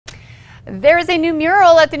There is a new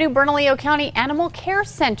mural at the new Bernalillo County Animal Care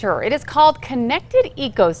Center. It is called Connected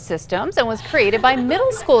Ecosystems and was created by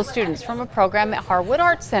middle school students from a program at Harwood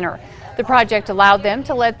Arts Center. The project allowed them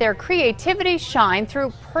to let their creativity shine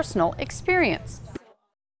through personal experience.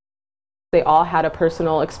 They all had a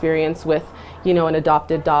personal experience with, an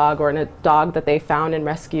adopted dog or a dog that they found and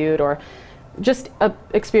rescued, or just an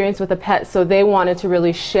experience with a pet. So they wanted to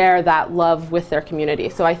really share that love with their community.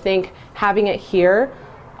 So I think having it here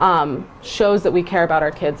shows that we care about our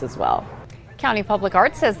kids as well. County Public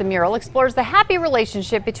Arts says the mural explores the happy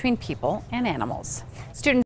relationship between people and animals. Students